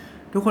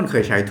ทุกคนเค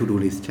ยใช้ To Do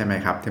List ใช่ไหม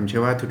ครับผมเชื่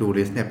อว่า To Do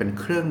List เนี่ยเป็น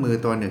เครื่องมือ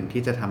ตัวหนึ่ง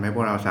ที่จะทำให้พ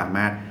วกเราสาม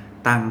ารถ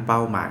ตั้งเป้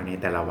าหมายใน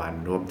แต่ละวัน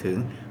รวมถึง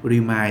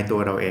remind ตัว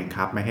เราเองค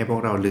รับไม่ให้พว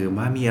กเราลืม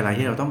ว่ามีอะไร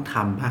ที่เราต้องท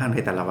ำบ้างใน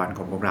แต่ละวันข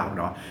องพวกเรา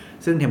เนาะ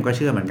ซึ่งเทมก็เ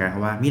ชื่อเหมือนกันครั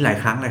บว่ามีหลาย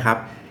ครั้งเลยครับ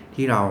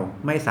ที่เรา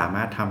ไม่สาม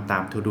ารถทำตา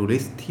ม To Do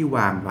List ที่ว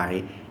างไว้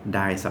ไ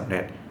ด้สำเร็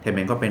จเทมเ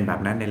องก็เป็นแบ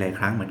บนั้นในหลาย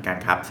ครั้งเหมือนกัน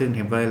ครับซึ่งเท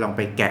มก็เลยลองไ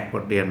ปแกะบ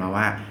ทเรียนมา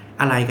ว่า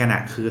อะไรกันอ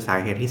ะคือสา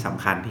เหตุที่ส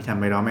ำคัญที่ทำ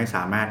ให้เราไม่ส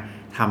ามารถ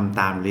ทำ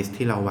ตามลิสต์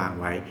ที่เราวาง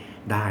ไว้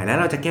ได้แล้ว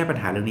เราจะแก้ปัญ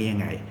หาเรื่องนี้ยัง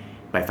ไง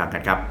ไปฟังกั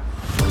นครับ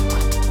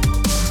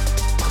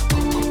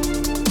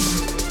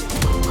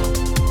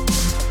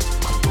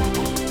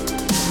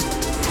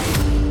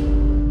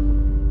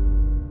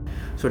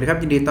สวัสดีครับ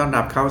ยินดีต้อน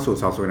รับเข้าสู่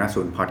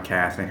2050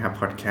 Podcast นะครับ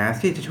Podcast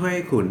ที่จะช่วยใ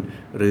ห้คุณ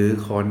หรือ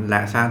คนแล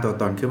ะสร้างตัว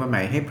ตนขึ้นมาให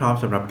ม่ให้พร้อม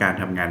สำหรับการ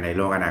ทำงานในโ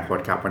ลกอนาคต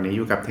ครับวันนี้อ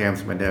ยู่กับเทม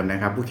ส์เหมือนเดิมนะ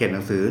ครับผู้เขียนห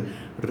นังสือ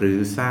หรือ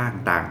สร้าง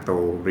ต่างโต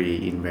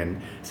Reinvent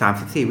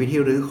 34 วิธี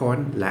รื้อค้น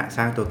และส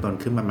ร้างตัวตน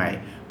ขึ้นมาใหม่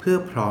เพื่อ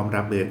พร้อม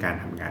รับมือการ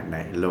ทำงานใน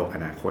โลกอ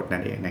นาคตนั่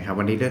นเองนะครับ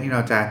วันนี้เรื่องที่เร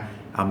าจะ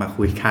เอามา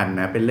คุยกัน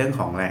นะเป็นเรื่อง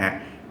ของอะไรฮะ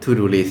To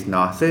Do List เน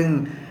าะซึ่ง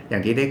อย่า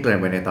งที่ได้เกริ่น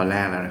ไปในตอนแร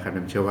กแล้วนะครับผ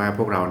มเชื่อว่าพ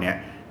วกเราเนี่ย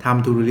ท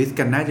ำ To Do List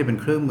กันน่าจะเป็น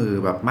เครื่องมือ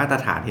แบบมาตร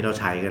ฐานที่เรา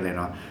ใช้กันเลย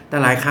เนาะแต่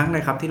หลายครั้งเล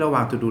ยครับที่เราว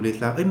าง To Do List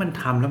แล้วมัน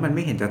ทำแล้วมันไ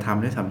ม่เห็นจะท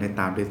ำได้สำเร็จ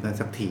ตาม list นั้น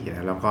สักทีน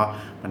ะแล้วก็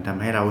มันท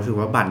ำให้เรารู้สึก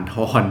ว่าบั่นท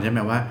อนใช่ไหม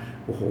ว่า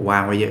โอ้โหวา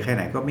งไว้เยอะแค่ไห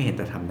นก็ไม่เห็น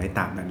จะทำได้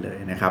ตามนั้นเลย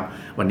นะครับ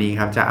วันนี้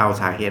ครับจะเอา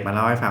สาเหตุมาเ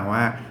ล่าให้ฟังว่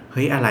าเ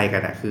ฮ้ยอะไรกั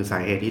นอะคือสา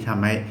เหตุที่ท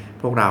ำให้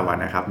พวกเราอะ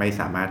นะครับไม่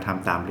สามารถท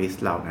ำตาม list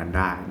เหล่านั้นไ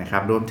ด้นะครั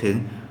บรวมถึง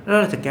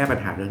เราจะแก้ปัญ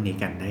หาเรื่องนี้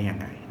กันได้ยัง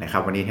ไงนะครั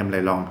บวันนี้ทำเล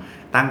ยลอง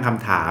ตั้งค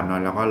ำถามเนา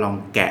ะแล้วก็ลอง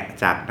แกะ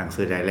จากหนัง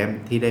สือหลายเล่ม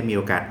ที่ได้มีโ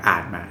อกาสอ่า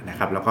นมานะค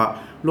รับแล้วก็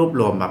รวบ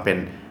รวมมาเป็น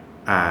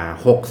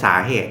6 สา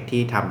เหตุ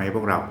ที่ทำให้พ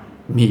วกเรา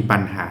มีปั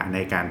ญหาใน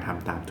การท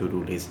ำตาม To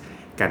Do List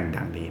กัน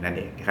ดังนี้นั่นเ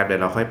องนะครับเดี๋ย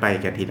วเราค่อยไป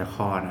กันทีละ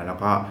ข้อนะแล้ว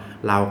ก็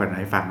เล่ากันใ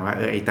ห้ฟังว่า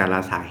ไอ้แต่ละ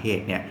สาเห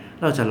ตุเนี่ย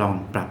เราจะลอง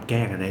ปรับแ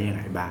ก้กันได้ยังไ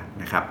งบ้าง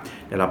นะครับ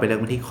เดี๋ยวเราไปเริ่ม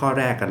ที่ข้อ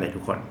แรกกันเลยทุ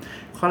กคน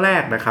ข้อแร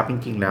กนะครับจ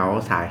ริงๆแล้ว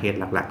สาเหตุ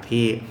หลักๆ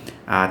ที่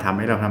ทำใ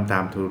ห้เราทำตา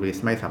ม To Do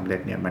List ไม่สำเร็จ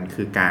เนี่ยมัน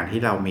คือการที่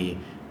เรามี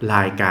ร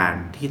ายการ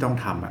ที่ต้อง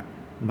ท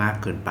ำมาก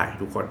เกินไป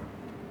ทุกคน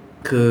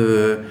คือ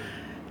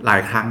หลา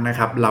ยครั้งนะค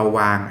รับเรา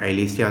วางไอ้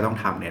ลิสต์ที่เราต้อง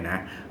ทำเนี่ยน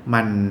ะ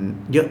มัน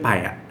เยอะไป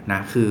นะ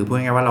คือพูด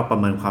ง่ายๆว่าเราประ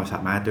เมินความสา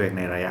มารถตัวเอง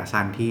ในระยะ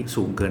สั้นที่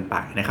สูงเกินไป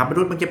นะครับม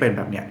นุษย์มันจะเป็นแ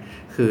บบเนี้ย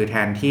คือแท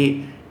นที่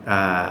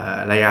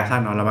ระยะสั้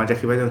นเรามักจะ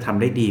คิดว่าจะท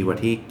ำได้ดีกว่า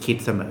ที่คิด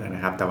เสมอน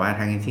ะครับแต่ว่า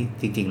ทั้งที่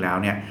จริงๆแล้ว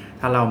เนี่ย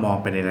ถ้าเรามอง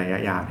ไปในระยะ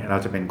ยาวเนี่ยเรา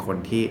จะเป็นคน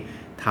ที่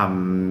ท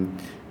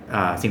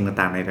ำสิ่ง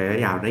ต่างๆในระยะ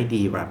ยาวได้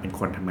ดีกว่าเป็น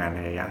คนทำงานใน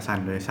ระยะสั้น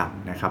ด้วยซ้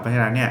ำนะครับเพราะฉ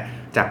ะนั้นเนี่ย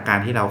จากการ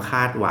ที่เราค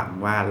าดหวัง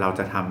ว่าเรา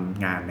จะท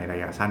ำงานในระ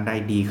ยะสั้นได้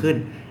ดีขึ้น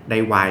ได้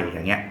ไวอ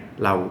ย่างเงี้ย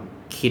เรา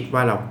คิดว่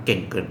าเราเก่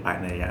งเกินไป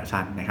ในระยะ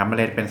สั้นนะครับมัน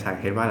เลยเป็นสา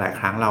เหตุว่าหลาย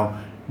ครั้งเรา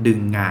ดึง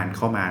งานเ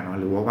ข้ามาเนาะ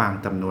หรือว่าวาง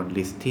จำนวน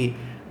ลิสต์ที่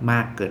ม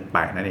ากเกินไป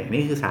นั่นเอง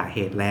นี่คือสาเห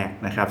ตุแรก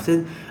นะครับซึ่ง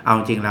เอาจ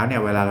ริงแล้วเนี่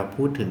ยเวลาเรา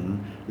พูดถึง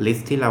ลิส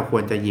ต์ที่เราคว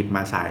รจะหยิบม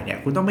าใส่เนี่ย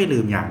คุณต้องไม่ลื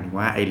มอย่างหนึ่ง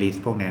ว่าไอ้ลิส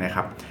ต์พวกนี้นะค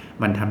รับ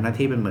มันทำหน้า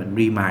ที่เป็นเหมือน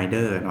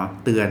reminder เนาะ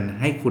เตือน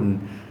ให้คุณ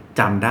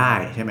จำได้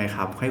ใช่ไหมค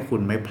รับให้คุ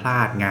ณไม่พล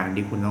าดงาน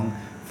ที่คุณ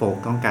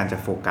ต้องการจะ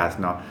โฟกัส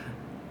เนาะ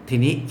ที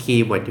นี้คี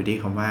ย์เวิร์ดอยู่ที่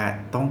คำว่า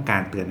ต้องกา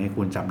รเตือนให้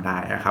คุณจำได้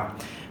ครับ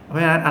เพรา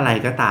ะฉะนั้นอะไร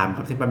ก็ตามค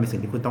รับที่มันเป็นสิ่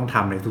งที่คุณต้องท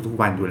ำในทุก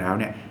ๆวันอยู่แล้ว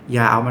เนี่ยอ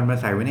ย่าเอามันมา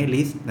ใส่ไว้ใน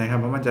ลิสต์นะครับ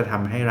เพราะมันจะท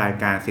ำให้ราย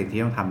การสิ่งที่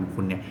ต้องทำของ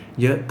คุณเนี่ย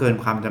เยอะเกิน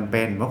ความจำเ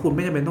ป็นว่าคุณไ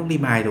ม่จำเป็นต้องรี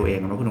มายตัวเอง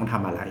ว่าคุณต้องท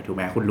ำอะไรถูกไห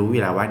มคุณรู้อ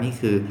ยู่แล้วว่านี่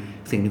คือ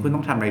สิ่งที่คุณต้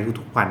องทำใน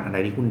ทุกๆวันอะไร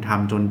ที่คุณท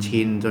ำจน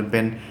ชินจนเป็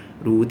น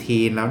รูที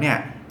นแล้วเนี่ย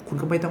คุณ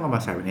ก็ไม่ต้องเอาม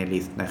าใส่ไว้ในลิ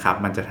สต์นะครับ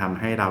มันจะทำ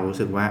ให้เรารู้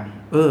สึกว่า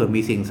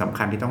มีสิ่งสำ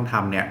คัญที่ต้องท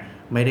ำเนี่ย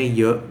ไม่ได้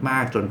เยอะมา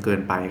กจนเกิน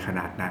ไปขน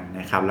าดนั้น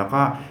นะครับแล้ว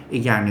ก็อี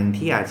กอย่างหนึ่ง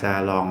ที่อาจจะ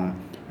ลอง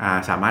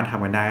สามารถท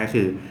ำกันได้ก็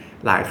คือ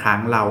หลายครั้ง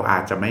เราอา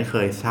จจะไม่เค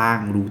ยสร้าง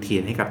รูที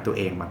นให้กับตัว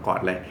เองมาก่อน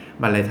เลย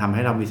มันเลยทำใ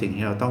ห้เรามีสิ่ง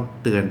ที่เราต้อง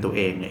เตือนตัวเ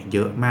องเนี่ยเย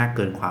อะมากเ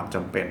กินความจ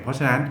ำเป็นเพราะฉ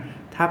ะนั้น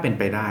ถ้าเป็น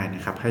ไปได้น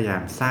ะครับพยายา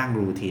มสร้าง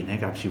รูทีนให้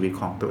กับชีวิต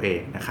ของตัวเอ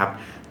งนะครับ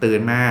ตื่น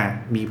มา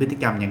มีพฤติ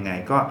กรรมยังไง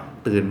ก็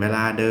ตื่นเวล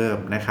าเดิม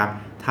นะครับ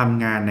ท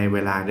ำงานในเว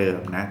ลาเดิม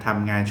นะท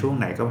ำงานช่วง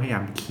ไหนก็พยายา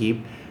มคีป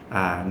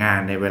งาน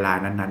ในเวลา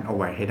นั้นๆเอา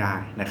ไว้ให้ได้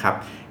นะครับ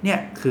เนี่ย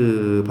คือ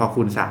พอ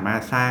คุณสามาร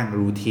ถสร้าง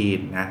รูทีน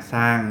นะส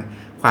ร้าง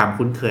ความ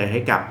คุ้นเคยใ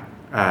ห้กับ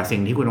สิ่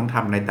งที่คุณต้องท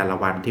ำในแต่ละ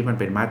วันที่มัน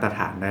เป็นมาตรฐ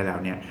านได้แล้ว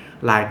เนี่ย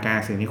รายการ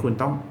สิ่งที่คุณ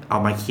ต้องเอา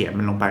มาเขียน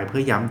มันลงไปเพื่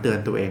อย้ำเตือน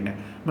ตัวเองเนี่ย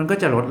มันก็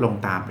จะลดลง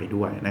ตามไป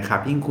ด้วยนะครับ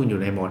ยิ่งคุณอ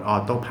ยู่ในโหมดออ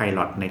โต้ไพล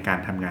อตในการ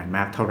ทำงานม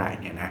ากเท่าไหร่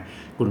เนี่ยนะ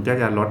คุณก็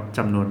จะลดจ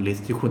ำนวนลิส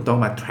ต์ที่คุณต้อง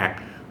มา track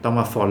ต้อง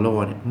มา follow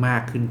เนี่ยมา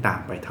กขึ้นตาม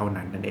ไปเท่า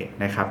นั้นนั่นเอง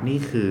นะครับนี่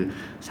คือ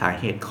สา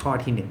เหตุข้อ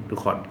ที่1ทุก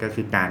คนก็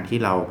คือการที่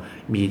เรา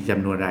มีจ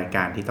ำนวนรายก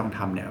ารที่ต้องท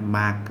ำเนี่ยม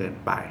ากเกิน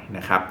ไปน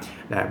ะครับ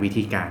และวิ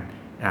ธีการ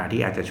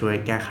ที่อาจจะช่วย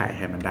แก้ไขใ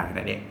ห้มันได้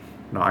นั่นเอง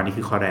เนาะอันนี้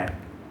คือข้อแรก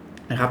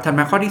นะครับถัด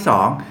มาข้อที่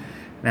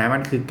2นะมั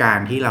นคือการ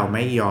ที่เราไ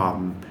ม่ยอม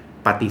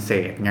ปฏิเส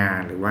ธงาน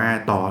หรือว่า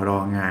ต่อรอ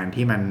งงาน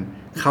ที่มัน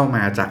เข้าม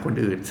าจากคน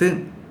อื่นซึ่ง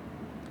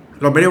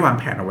เราไม่ได้วาง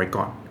แผนเอาไว้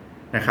ก่อน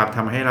นะครับท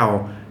ำให้เรา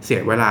เสี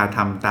ยเวลาท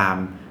ำตาม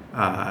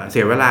เ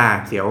สียเวลา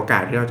เสียโอกา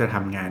สที่เราจะท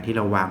ำงานที่เ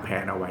ราวางแผ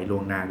นเอาไว้ล่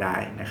วงหน้าได้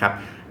นะครับ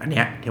อันเ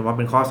นี้ยถือว่าเ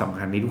ป็นข้อสำ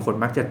คัญที่ทุกคน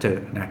มักจะเจอ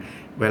นะ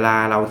เวลา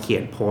เราเขีย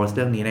นโพสต์เ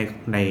รื่องนี้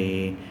ใน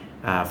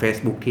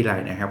Facebook ที่ไร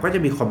นะครับก็จะ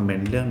มีคอมเมน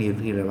ต์เรื่องนี้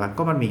ทีเลยว่า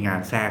ก็มันมีงา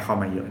นแทรกเข้า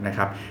มาเยอะนะค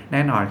รับแ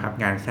น่นอนครับ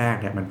งานแทรก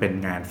เนี่ยมันเป็น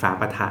งานฟ้า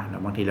ประทานน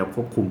ะบางทีเราค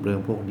วบคุมเรื่อ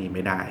งพวกนี้ไ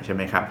ม่ได้ใช่ไห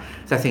มครับ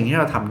แต่สิ่งที่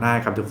เราทำได้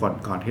ครับทุกคน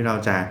ก่อนที่เรา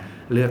จะ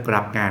เลือก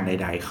รับงานใ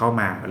ดๆเข้า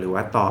มาหรือว่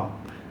าตอบ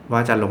ว่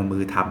าจะลงมื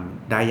อท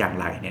ำได้อย่าง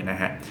ไรเนี่ยน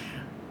ะฮะ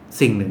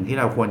สิ่งหนึ่งที่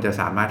เราควรจะ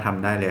สามารถท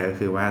ำได้เลยก็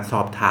คือว่าส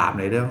อบถาม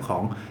ในเรื่องขอ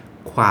ง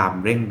ความ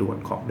เร่งด่วน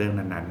ของเรื่อง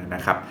นั้นๆน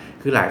ะครับ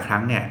คือหลายครั้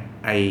งเนี่ย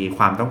ไอค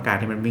วามต้องการ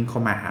ที่มันวิ่งเข้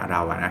ามาหาเร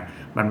าอะนะ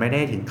มันไม่ได้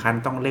ถึงขั้น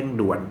ต้องเร่ง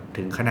ด่วน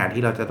ถึงขนาด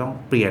ที่เราจะต้อง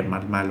เปลี่ยน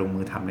มาลง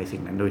มือทำในสิ่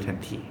งนั้นโดยทัน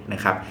ทีน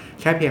ะครับ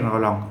แค่เพียงเรา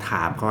ลองถ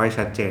ามเขาให้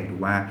ชัดเจนดู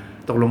ว่า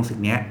ตกลงสิ่ง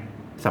นี้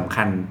สำ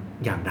คัญ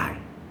อย่างไร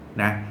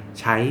นะ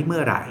ใช้เมื่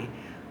อไหร่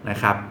นะ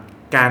ครับ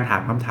การถา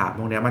มคำถามพ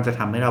วกนี้มันจะ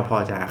ทำให้เราพอ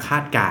จะคา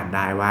ดการไ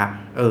ด้ว่า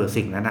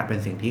สิ่งนั้นเป็น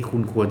สิ่งที่คุ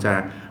ณควรจะ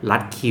รั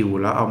ดคิว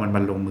แล้วเอามันม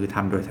าลงมือท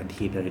ำโดยทัน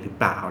ทีเลยหรือ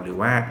เปล่าหรือ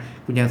ว่า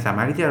คุณยังสาม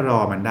ารถที่จะรอ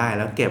มันได้แ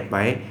ล้วเก็บไ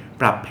ว้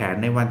ปรับแผน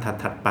ในวัน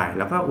ถัดๆไปแ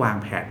ล้วก็วาง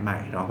แผนใหม่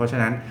เนาะเพราะฉะ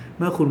นั้นเ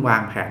มื่อคุณวา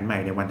งแผนใหม่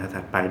ในวัน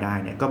ถัดๆไปได้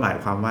เนี่ยก็หมาย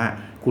ความว่า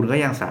คุณก็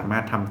ยังสามา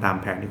รถทำตาม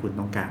แผนที่คุณ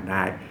ต้องการไ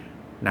ด้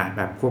นะแ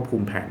บบควบคุ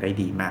มแผนได้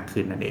ดีมาก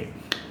ขึ้นนั่นเอง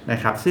นะ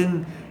ครับซึ่ง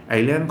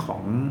เรื่องขอ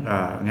ง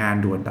งาน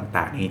ด่วน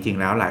ต่างๆจริงๆ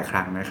แล้วหลายค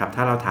รั้งนะครับถ้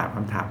าเราถามค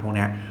ำถามพวก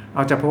นี้เร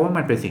าจะพบว่า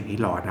มันเป็นสิ่งที่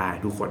รอได้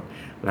ทุกคน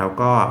แล้ว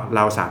ก็เ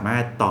ราสามา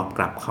รถตอบก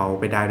ลับเขา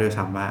ไปได้ด้วย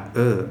ซ้ำว่า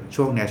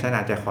ช่วงนี้ฉันอ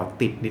าจจะขอ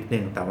ติดนิดนึ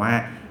งแต่ว่า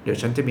เดี๋ยว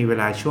ฉันจะมีเว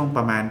ลาช่วงป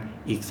ระมาณ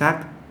อีกสัก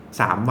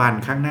3 วัน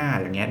ข้างหน้า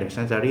อย่างเงี้ยเดี๋ยว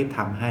ฉันจะรีบท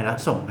ำให้แล้ว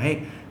ส่งให้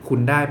คุณ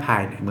ได้ภา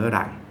ยในเมื่อไห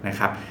ร่นะ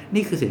ครับ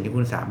นี่คือสิ่งที่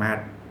คุณสามารถ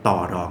ต่อ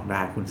รองไ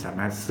ด้คุณสา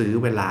มารถซื้อ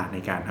เวลาใน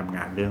การทำง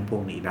านเรื่องพว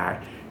กนี้ได้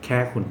แค่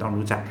คุณต้อง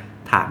รู้จัก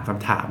ถามค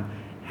ำถาม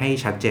ให้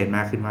ชัดเจนม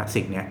ากขึ้นว่า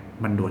สิ่งนี้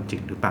มันด่วนจริ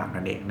งหรือเปล่า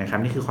นั่นเองนะครับ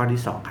นี่คือข้อ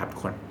ที่2ครับทุก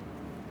คน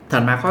ถั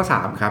ดมาข้อ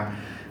3ครับ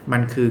มั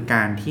นคือก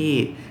ารที่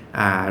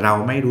เรา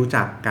ไม่รู้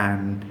จักการ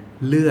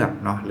เลือก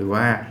เนาะหรือ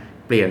ว่า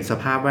เปลี่ยนส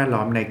ภาพแวดล้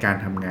อมในการ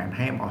ทำงานใ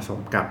ห้เหมาะสม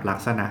กับลัก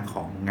ษณะข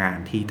องงาน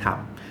ที่ท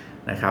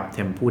ำนะครับเท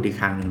มพูดอีก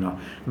ครั้งหนึ่งเนาะ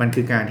มัน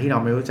คือการที่เรา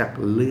ไม่รู้จัก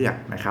เลือก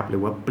นะครับหรื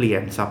อว่าเปลี่ย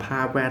นสภ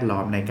าพแวดล้อ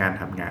มในการ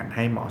ทำงานใ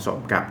ห้เหมาะสม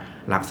กับ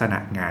ลักษณะ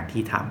งาน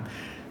ที่ท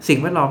ำสิ่ง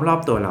แวดล้อมรอ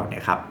บตัวเราเนี่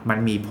ยครับมัน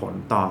มีผล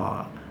ต่อ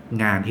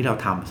งานที่เรา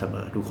ทำเสม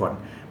อทุกคน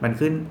มัน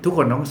ขึ้นทุกค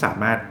นต้องสา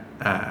มารถ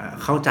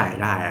เข้าใจ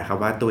ได้ครับ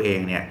ว่าตัวเอง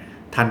เนี่ย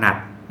ถนัด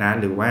นะ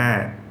หรือว่า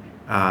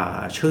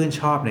ชื่น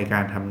ชอบในกา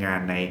รทำงาน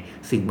ใน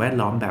สิ่งแวด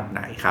ล้อมแบบไห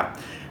นครับ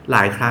หล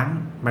ายครั้ง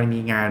มันมี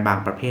งานบาง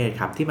ประเภท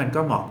ครับที่มัน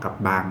ก็เหมาะกับ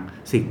บาง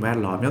สิ่งแวด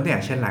ล้อมยกตัวอย่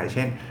างเ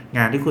ช่นง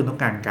านที่คุณต้อง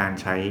การ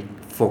ใช้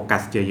โฟกั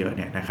สเยอะๆเ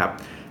นี่ยนะครับ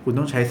คุณ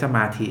ต้องใช้สม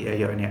าธิ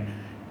เยอะๆเนี่ย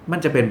มัน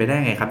จะเป็นไปได้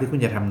ไงครับที่คุณ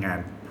จะทำงาน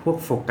พวก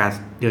โฟกัส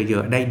เยอ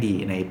ะๆได้ดี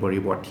ในบ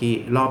ริบทที่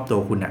รอบตัว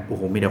คุณโอ้โ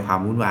หมีแต่ความ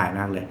วุ่นวาย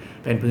มากเลย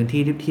เป็นพื้น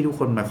ที่ที่ทุก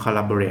คนมาคอลล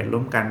าบอเรทร่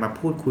วมกันมา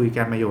พูดคุย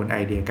กันมาโยนไอ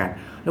เดียกัน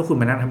แล้วคุณ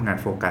มานั่งทำงาน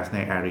โฟกัสใน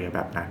แอเรียแบ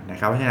บนั้นนะ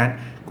ครับเพราะฉะนั้น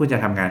คุณจะ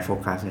ทำงานโฟ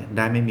กัสไ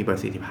ด้ไม่มีประ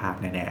สิทธิภาพ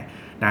แน่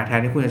ๆนะแทน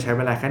ที่คุณจะใช้เ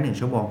วลาแค่1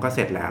 ชั่วโมงก็เส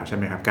ร็จแล้วใช่ไ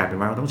หมครับกลายเป็น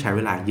ว่าต้องใช้เ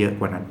วลาเยอะ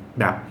กว่านั้น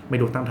แบบไม่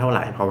รู้ตั้งเท่าไห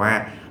ร่เพราะว่า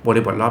บ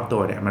ริบทรอบตั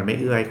วเนี่ยมันไม่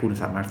เอื้อให้คุณ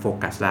สามารถโฟ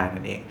กัสได้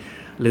นั่นเอง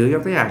หรือย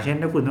กตัวอย่างเช่น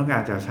ถ้าคุณต้องกา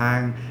รจะสร้าง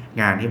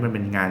งานที่มันเ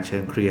ป็นงานเชิ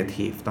งครีเอ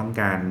ทีฟต้อง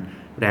การ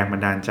แรงบั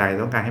นดาลใจ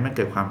ต้องการให้มันเ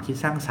กิดความคิด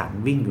สร้างสรรค์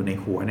วิ่งอยู่ใน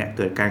หัวเนี่ยเ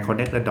กิดการ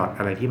connect the dot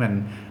อะไรที่มัน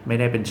ไม่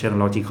ได้เป็นเชิง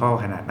logical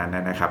ขนาดนั้นน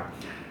ะครับ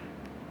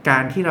กา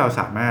รที่เรา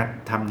สามารถ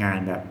ทำงาน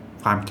แบบ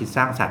ความคิดส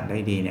ร้างสรรค์ได้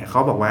ดีเนี่ยเขา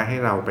บอกว่าให้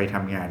เราไปท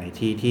ำงานใน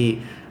ที่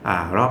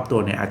รอบตัว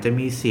เนี่ยอาจจะ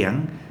มีเสียง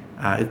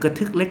อึกกระ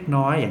ทึกเล็ก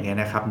น้อยอย่างเงี้ย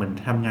นะครับเหมือน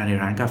ทำงานใน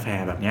ร้านกาแฟ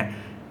แบบเนี้ย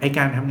ไอก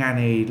ารทำงาน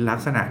ในลัก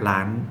ษณะร้า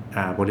น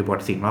บริบท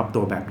สิ่งรอบ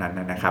ตัวแบบนั้น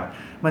นะครับ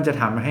มันจะ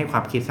ทำให้คว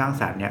ามคิดสร้าง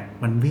สรรค์เนี่ย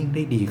มันวิ่งไ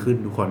ด้ดีขึ้น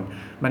ทุกคน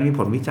มันมีผ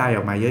ลวิจัยอ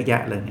อกมาเยอะแย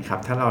ะเลยนะครับ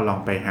ถ้าเราลอง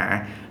ไปหา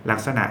ลัก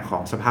ษณะขอ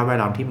งสภาพแวด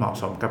ล้อมที่เหมาะ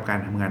สมกับการ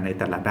ทำงานใน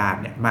แต่ละด้าน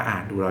เนี่ยมาอ่า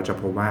นดูเราจะ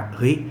พบว่าเ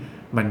ฮ้ย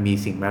มันมี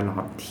สิ่งแวดล้อ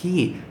มที่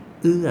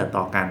เอื้อ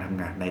ต่อการท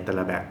ำงานในแต่ล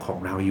ะแบบของ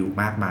เราอยู่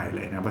มากมายเล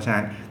ยนะเพราะฉะ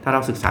นั้นถ้าเรา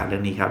ศึกษาเรื่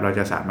องนี้ครับเรา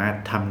จะสามารถ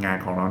ทำงาน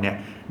ของเราเนี่ย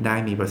ได้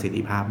มีประสิท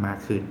ธิภาพมาก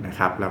ขึ้นนะค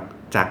รับแล้ว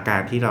จากกา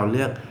รที่เราเ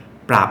ลือก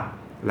ปรับ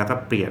แล้วก็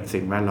เปลี่ยน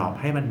สิ่งแวดล้อม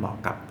ให้มันเหมาะ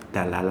กับแ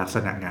ต่ละลักษ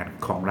ณะงาน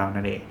ของเรา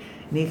นั่นเอง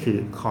นี่คือ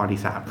ข้อที่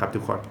3ครับทุ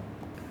กคน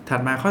ถัด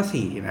มาข้อ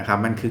4นะครับ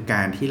มันคือก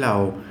ารที่เรา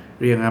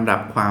เรียงลำดับ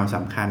ความส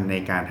ำคัญใน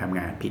การทำ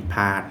งานผิดพ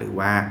ลาดหรือ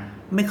ว่า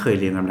ไม่เคย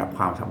เรียงลำดับค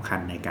วามสำคัญ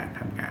ในการ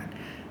ทำงาน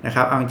นะค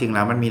รับเอาจริงๆแ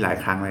ล้วมันมีหลาย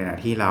ครั้งเลยนะ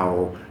ที่เรา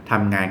ท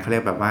ำงานเขาเรี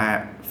ยกแบบว่า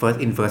first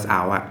in first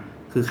out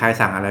คือใคร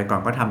สั่งอะไรก่อ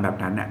นก็ทำแบบ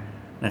นั้น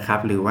นะครับ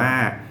หรือว่า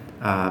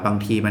บาง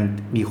ทีมัน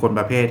มีคนป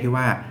ระเภทที่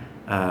ว่า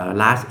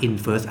last in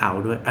first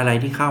out ด้วยอะไร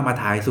ที่เข้ามา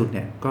ท้ายสุดเ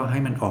นี่ยก็ให้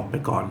มันออกไป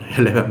ก่อนเลยอ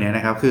ะไรแบบนี้น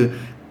ะครับคือ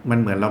มัน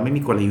เหมือนเราไม่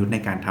มีกลยุทธ์ใน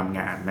การทำง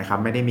านนะครับ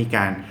ไม่ได้มีก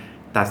าร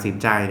ตัดสิน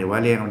ใจหรือว่า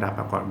เรียงลำดับ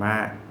มาก่อนว่า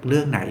เรื่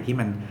องไหนที่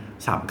มัน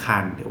สำคั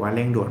ญหรือว่าเ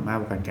ร่งด่วนมาก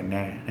กว่ากันแ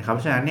น่นะครับเพ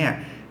ราะฉะนั้นเนี่ย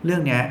เรื่อ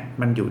งนี้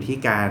มันอยู่ที่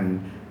การ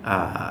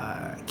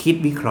คิด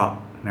วิเคราะห์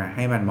นะใ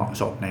ห้มันเหมาะ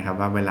สมนะครับ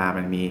ว่าเวลา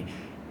มันมี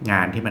ง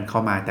านที่มันเข้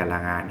ามาแต่ละ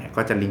งานเนี่ย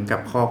ก็จะลิงก์กั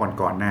บข้อ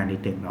ก่อนๆหน้านิด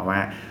นึงเนาะว่า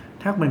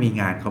ถ้ามันมี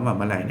งานเข้ามาเ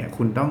มื่อไหร่เนี่ย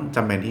คุณต้องจ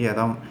ำเป็นที่จะ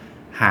ต้อง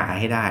หาใ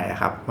ห้ได้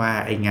ครับว่า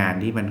ไองาน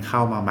ที่มันเข้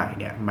ามาใหม่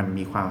เนี่ยมัน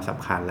มีความส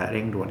ำคัญและเ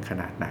ร่งด่วนข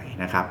นาดไหน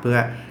นะครับเพื่อ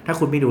ถ้า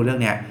คุณไม่ดูเรื่อง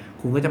เนี้ย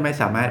คุณก็จะไม่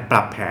สามารถป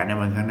รับแผนใน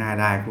วันข้างหน้า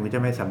ได้คุณก็จ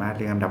ะไม่สามารถเ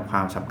รียงลำดับคว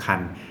ามสำคัญ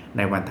ใ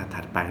นวัน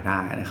ถัดๆไปได้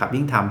นะครับ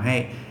ยิ่งทำให้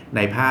ใน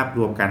ภาพร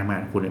วมการทำงา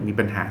นคุณมี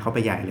ปัญหาเข้าไป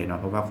ใหญ่เลยเนาะ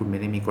เพราะว่าคุณไม่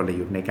ได้มีกล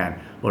ยุทธ์ในการ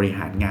บริห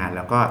ารงานแ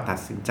ล้วก็ตัด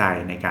สินใจ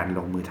ในการล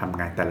งมือทำ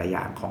งานแต่ละอ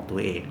ย่างของตัว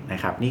เองน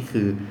ะครับนี่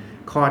คือ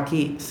ข้อ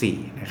ที่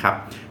4นะครับ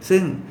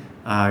ซึ่ง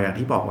อย่าง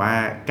ที่บอกว่า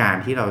การ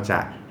ที่เราจะ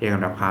เรียงล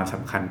ำดับความส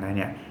ำคัญได้เ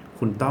นี่ย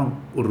คุณต้อง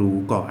รู้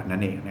ก่อนนั่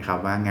นเองนะครับ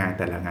ว่างาน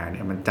แต่ละงานเ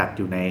นี่ยมันจัดอ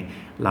ยู่ใน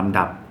ลำ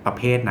ดับประเ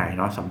ภทไหน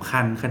เนาะสำคั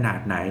ญขนาด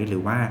ไหนหรื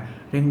อว่า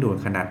เร่งด่วน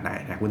ขนาดไหน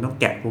นะคุณต้อง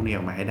แกะพวกนี้อ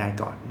อกมาให้ได้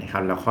ก่อนนะครั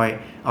บแล้วค่อย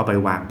เอาไป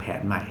วางแผ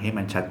นใหม่ให้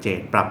มันชัดเจน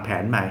ปรับแผ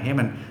นใหม่ให้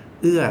มัน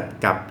เอื้อ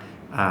กับ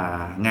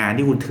งาน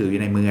ที่คุณถืออ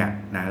ยู่ในมือ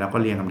นะแล้วก็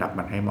เรียงลำดับ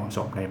มันให้เหมาะส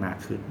มได้มาก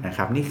ขึ้นนะค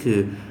รับนี่คือ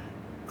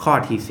ข้อ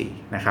ที่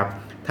4นะครับ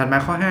ถัดมา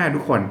ข้อ5ทุ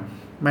กคน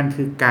มัน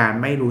คือการ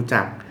ไม่รู้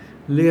จัก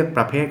เลือกป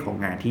ระเภทของ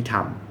งานที่ท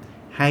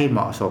ำให้เหม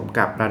าะสม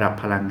กับระดับ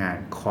พลังงาน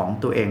ของ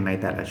ตัวเองใน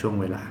แต่ละช่วง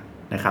เวลา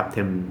นะครับเท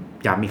ม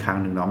ย้ำอีกครั้ง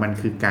หนึ่งเนาะมัน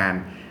คือการ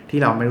ที่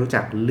เราไม่รู้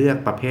จักเลือก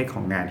ประเภทข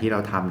องงานที่เรา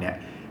ทำเนี่ย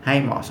ให้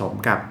เหมาะสม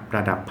กับร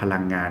ะดับพลั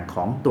งงานข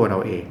องตัวเรา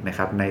เองนะค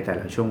รับในแต่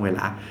ละช่วงเวล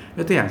าย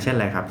กตัวอย่างเช่นอ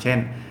ะไรครับเช่น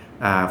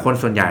คน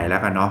ส่วนใหญ่แล้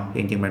วกันเนาะจ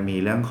ริงๆมันมี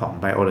เรื่องของ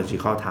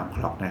biological time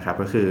clock นะครับ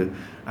ก็คือ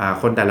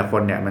คนแต่ละค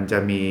นเนี่ยมันจะ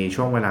มี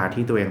ช่วงเวลา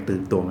ที่ตัวเองตื่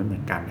นตัวไม่เหมื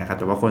อนกันนะครับ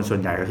แต่ว่าคนส่ว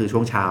นใหญ่ก็คือช่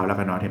วงเช้าแล้ว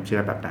กันเนาะเทมเชื่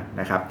อแบบนั้น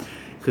นะครับ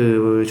คือ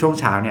ช่วง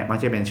เช้าเนี่ยมัน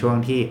จะเป็นช่วง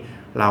ที่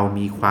เรา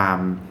มีความ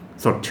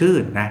สดชื่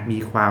นนะมี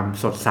ความ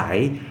สดใส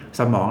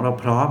สมองเรา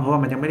พร้อมเพราะว่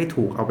ามันยังไม่ได้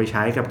ถูกเอาไปใ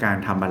ช้กับการ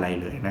ทำอะไร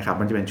เลยนะครับ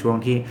มันจะเป็นช่วง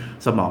ที่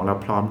สมองเรา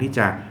พร้อมที่จ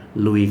ะ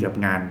ลุยกับ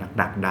งาน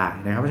หนักๆได้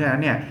นะครับเพราะฉะนั้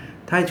นเนี่ย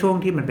ถ้าช่วง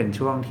ที่มันเป็น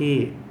ช่วงที่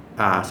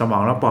สมอ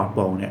งเราปลอดโป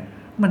ร่งเนี่ย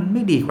มันไ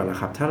ม่ดีกว่าหรอ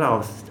ครับถ้าเรา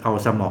เอา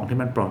สมองที่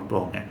มันปลอดโป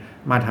ร่งเนี่ย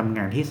มาทำง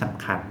านที่ส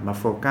ำคัญมา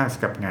โฟกัส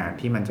กับงาน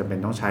ที่มันจะเป็น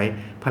ต้องใช้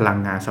พลัง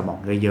งานสมอง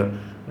เยอะ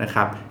ๆนะค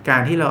รับกา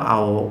รที่เราเอา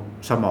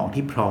สมอง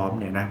ที่พร้อม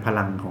เนี่ยนะพ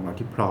ลังของเรา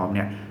ที่พร้อมเ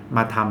นี่ยม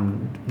าท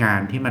ำงา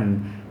นที่มัน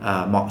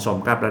เหมาะสม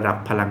กับระดับ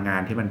พลังงา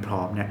นที่มันพร้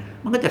อมเนี่ย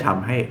มันก็จะท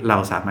ำให้เรา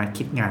สามารถ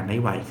คิดงานได้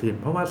ไวขึ้น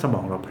เพราะว่าสม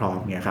องเราพร้อม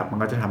เนี่ยครับมัน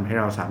ก็จะทำให้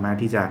เราสามารถ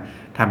ที่จะ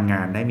ทำง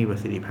านได้มีประ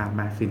สิทธิภาพ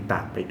มากขึ้นต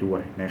ามไปด้ว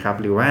ยนะครับ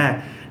หรือว่า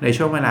ใน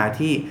ช่วงเวลา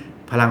ที่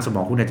พลังสม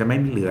องคุณจะไม่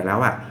มีเหลือแล้ว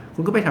คุ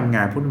ณก็ไปทำง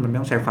านพวกมันไม่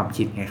ต้องใช้ความ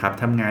คิดไงครับ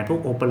ทำงานพวก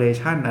โอเปอเร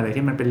ชั่นอะไร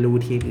ที่มันเป็นรู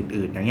ทีน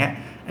อื่นๆอย่างเงี้ย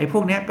ไอ้พว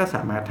กเนี้ยก็ส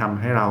ามารถทำ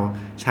ให้เรา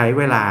ใช้เ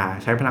วลา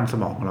ใช้พลังส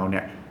มองของเราเ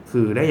นี่ย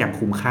คือได้อย่าง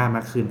คุ้มค่าม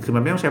ากขึ้นคือมั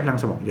นไม่ต้องใช้พลัง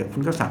สมองเยอะคุ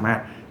ณก็สามารถ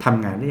ท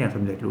ำงานได้อย่างส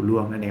ำเร็จลุล่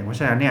วงนั่นเองเพราะ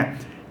ฉะนั้นเนี่ย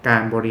กา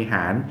รบริห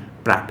าร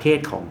ประเภท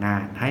ของงา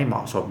นให้เหม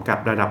าะสมกับ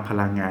ระดับพ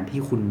ลังงาน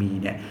ที่คุณมี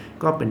เนี่ย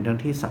ก็เป็นเรื่อง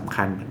ที่สำ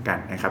คัญเหมือนกัน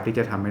นะครับที่จ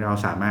ะทำให้เรา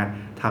สามารถ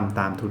ทำต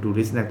าม To Do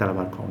List ในแต่ละ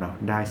วันของเรา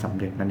ได้สำ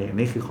เร็จนั่นเอง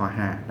นี่คือข้อ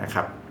5นะค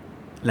รับ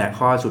และ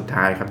ข้อสุด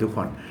ท้ายครับทุกค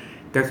น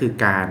ก็คือ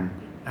การ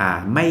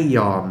ไม่ย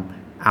อม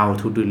เอา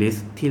To Do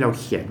List ที่เรา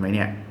เขียนไว้เ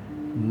นี่ย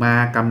มา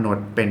กำหนด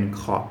เป็น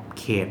ขอบ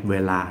เขตเว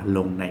ลาล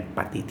งในป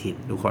ฏิทิน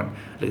ทุกคน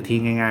หรือที่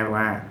ง่ายๆ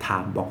ว่า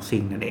Time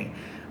Boxing นั่นเอง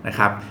นะค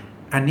รับ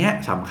อันเนี้ย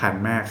สำคัญ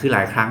มากคือหล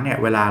ายครั้งเนี่ย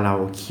เวลาเรา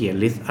เขียน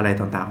ลิสต์อะไร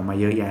ต่างๆออกมา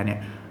เยอะแยะเนี่ย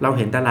เราเ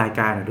ห็นแต่ราย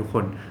การทุกค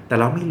นแต่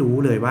เราไม่รู้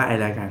เลยว่าไอ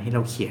รายการที่เร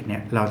าเขียนเนี่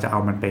ยเราจะเอา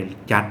มันไป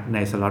ยัดใน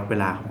สล็อตเว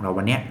ลาของเรา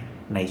วันเนี้ย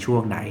ในช่ว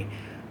งไหน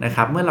นะค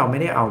รับเมื่อเราไม่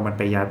ได้เอามันไ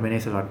ปยัดไว้ใน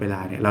สล็อตเวลา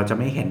เนี่ยเราจะ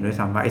ไม่เห็นด้วย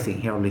ซ้ำว่าไอสิ่ง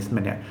ที่เราลิสต์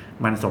มันเนี่ย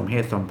มันสมเห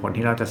ตุสมผล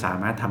ที่เราจะสา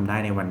มารถทำได้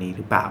ในวันนี้ห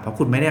รือเปล่าเพราะ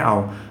คุณไม่ได้เอา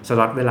ส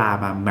ล็อตเวลา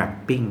มาแมป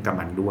ปิ้งกับ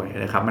มันด้วย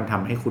นะครับมันท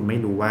ำให้คุณไม่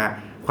รู้ว่า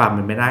ความเ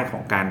ป็นไปได้ขอ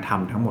งการท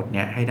ำทั้งหมดเ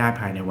นี่ยให้ได้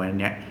ภายในวัน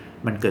นี้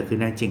มันเกิดขึ้น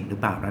ได้จริงหรือ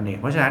เปล่านั่นเอง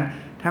เพราะฉะนั้น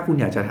ถ้าคุณ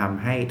อยากจะท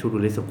ำให้ To Do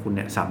List ของคุณเ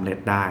นี่ยสำเร็จ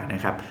ได้น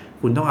ะครับ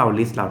คุณต้องเอา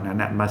ลิสต์เหล่านั้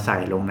นมาใส่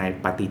ลงใน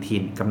ปฏิทิ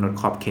นกำหนด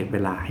ขอบเขตเว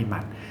ลาให้มั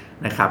น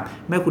นะครับ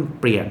เมื่อคุณ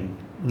เปลี่ยน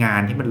งา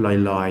นที่มัน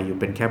ลอยๆอยู่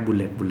เป็นแค่บุล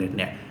เลต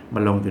เนี่ยมา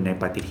ลงอยู่ใน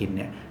ปฏิทินเ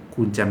นี่ย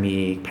คุณจะมี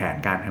แผน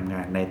การทำง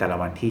านในแต่ละ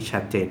วันที่ชั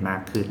ดเจนมา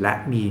กขึ้นและ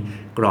มี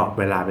กรอบ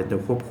เวลาเป็นตั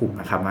วควบคุม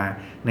นะครับว่า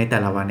ในแต่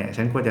ละวันเนี่ย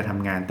ฉันควรจะท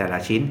ำงานแต่ละ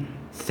ชิ้น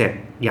เสร็จ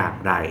อย่าง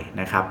ไร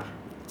นะครับ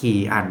กี่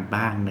อัน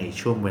บ้างใน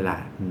ช่วงเวลา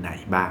ไหน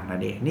บ้างนั่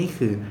นเองนี่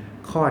คือ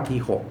ข้อที่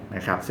6น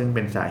ะครับซึ่งเ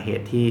ป็นสาเห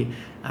ตุที่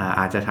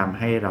อาจจะทำใ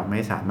ห้เราไม่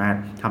สามารถ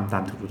ทำตา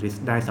ม To Do List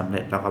ได้สำเ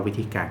ร็จแล้วก็วิ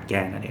ธีการแ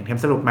ก้นั่นเอง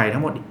สรุปใหม่ทั้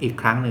งหมดอีก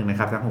ครั้งหนึ่งนะ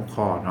ครับทั้ง6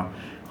ข้อเนาะ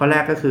ข้อแร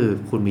กก็คือ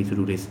คุณมี To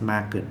Do List มา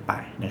กเกินไป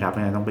นะครับเพรา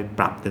ะฉะนั้นต้องไปป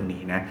รับตรง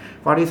นี้นะ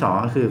ข้อที่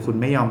2ก็คือคุณ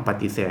ไม่ยอมป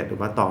ฏิเสธหรือ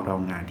ว่าต่อรอ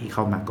งงานที่เข้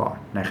ามาก่อน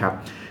นะครับ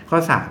ข้อ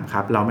3ค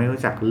รับเราไม่รู้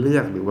จักเลื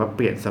อกหรือว่าเป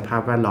ลี่ยนสภา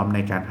พแวดล้อมใน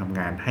การทำ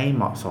งานให้เ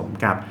หมาะสม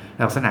กับ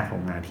ลักษณะขอ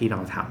งงานที่เรา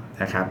ท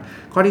ำนะครับ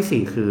ข้อ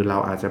ที่4คือเรา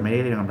อาจจะไม่ได้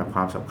เรียงลำดับค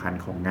วามสำคัญ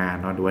ของงาน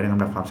เนาะหรือว่าเรียงล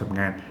ำดับความสำ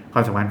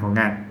คัญของ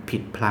งานผิ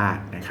ดพลาด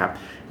นะครับ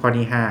ข้อ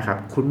ที่5ครับ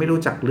คุณไม่รู้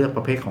จักเลือกป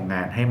ระเภทของง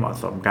านให้เหมาะ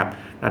สมกับ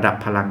ระดับ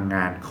พลังง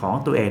านของ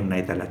ตัวเองใน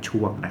แต่ละ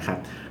ช่วงนะครับ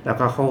แล้ว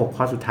ก็ข้อ6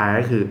ข้อสุดท้าย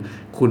ก็คือ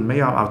คุณไม่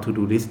ยอมเอา To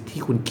Do List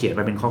ที่คุณเขียนไป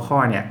เป็นข้อ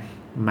ๆเนี่ย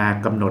มา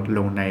กำหนดล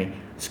งใน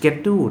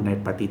Schedule ใน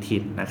ปฏิทิ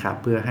นนะครับ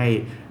เพื่อให้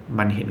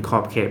มันเห็นขอ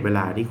บเขตเวล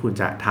าที่คุณ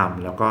จะท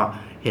ำแล้วก็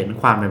เห็น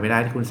ความเป็นไปได้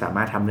ที่คุณสาม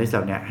ารถทำได้ส่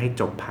วนนี้ให้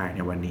จบภายใน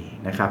วันนี้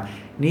นะครับ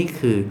นี่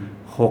คือ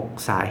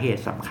6สาเห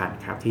ตุสำคัญ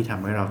ครับที่ท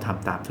ำให้เราท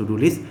ำตาม To Do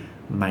List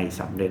ไม่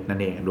สำเร็จนั่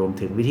นเองรวม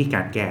ถึงวิธีก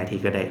ารแก้ที่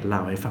ก็ได้เล่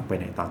าให้ฟังไป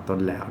ในตอนต้น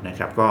แล้วนะค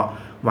รับก็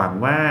หวัง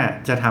ว่า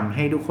จะทำใ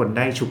ห้ทุกคนไ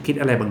ด้ฉุกคิด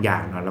อะไรบางอย่า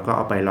งเนาะแล้วก็เ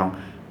อาไปลอง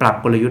ปรับ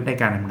กลยุทธ์ใน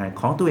การทำงาน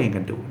ของตัวเอง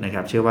กันดูนะค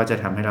รับเชื่อว่าจะ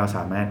ทำให้เราส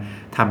ามารถ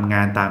ทำง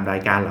านตามรา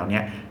ยการเหล่า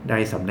นี้ได้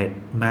สำเร็จ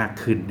มาก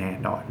ขึ้นแน่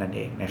นอนนั่นเ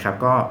องนะครับ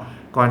ก็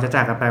ก่อนจะจ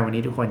ากกันไปวัน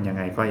นี้ทุกคนยัง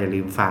ไงก็อย่าลื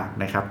มฝาก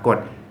นะครับกด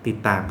ติด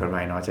ตามกันไ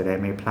ว้เนาะจะได้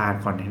ไม่พลาด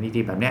คอนเทนต์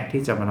ดีๆแบบเนี้ย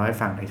ที่จะมาเล่าให้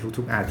ฟังใน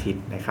ทุกๆอาทิต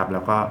ย์นะครับแล้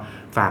วก็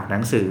ฝากหนั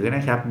งสือน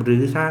ะครับหรื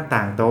อสร้างต่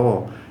างโต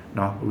เ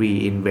นาะ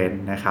reinvent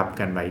นะครับ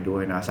กันไว้ด้ว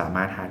ยเนาะสาม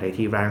ารถหาได้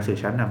ที่ร้านหนังสือ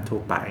ชั้นนำทั่ว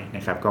ไปน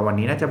ะครับก็วัน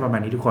นี้น่าจะประมา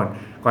ณนี้ทุกคน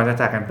ก่อนจะ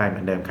จากกันไปเหมื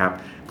อนเดิมครับ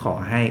ขอ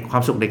ให้ควา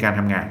มสุขในการ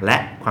ทำงานและ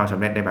ความสำ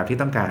เร็จในแบบที่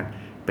ต้องการ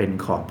เป็น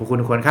ของพวกคุณ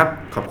ทุกคนครับ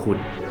ขอบคุณ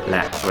แล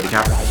ะสวัสดีค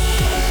รั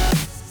บ